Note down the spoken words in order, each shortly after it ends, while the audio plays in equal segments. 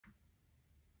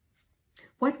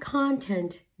What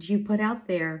content do you put out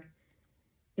there?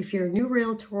 If you're a new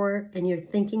realtor and you're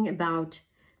thinking about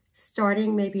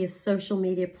starting maybe a social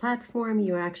media platform,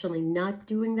 you're actually not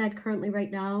doing that currently right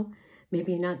now.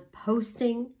 Maybe you're not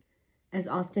posting as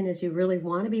often as you really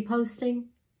want to be posting.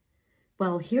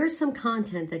 Well, here's some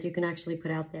content that you can actually put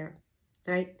out there,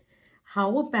 right?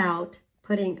 How about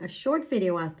putting a short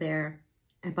video out there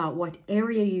about what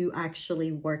area you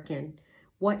actually work in,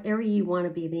 what area you want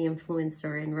to be the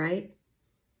influencer in, right?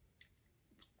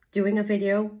 Doing a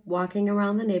video, walking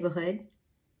around the neighborhood,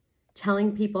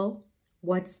 telling people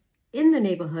what's in the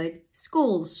neighborhood,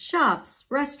 schools, shops,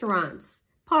 restaurants,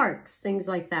 parks, things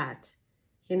like that,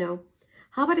 you know.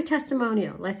 How about a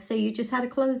testimonial? Let's say you just had a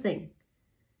closing.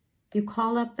 You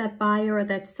call up that buyer or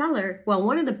that seller. Well,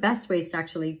 one of the best ways to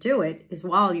actually do it is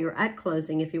while you're at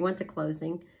closing, if you went to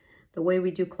closing. The way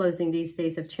we do closing these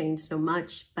days have changed so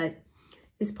much, but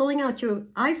is pulling out your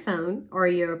iPhone or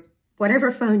your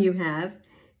whatever phone you have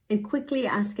and quickly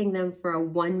asking them for a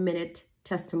 1-minute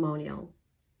testimonial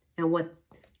and what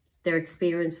their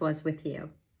experience was with you.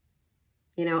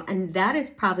 You know, and that is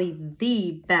probably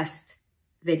the best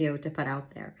video to put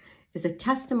out there, is a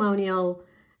testimonial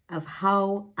of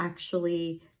how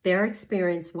actually their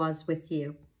experience was with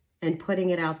you and putting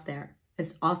it out there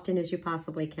as often as you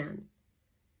possibly can,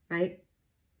 right?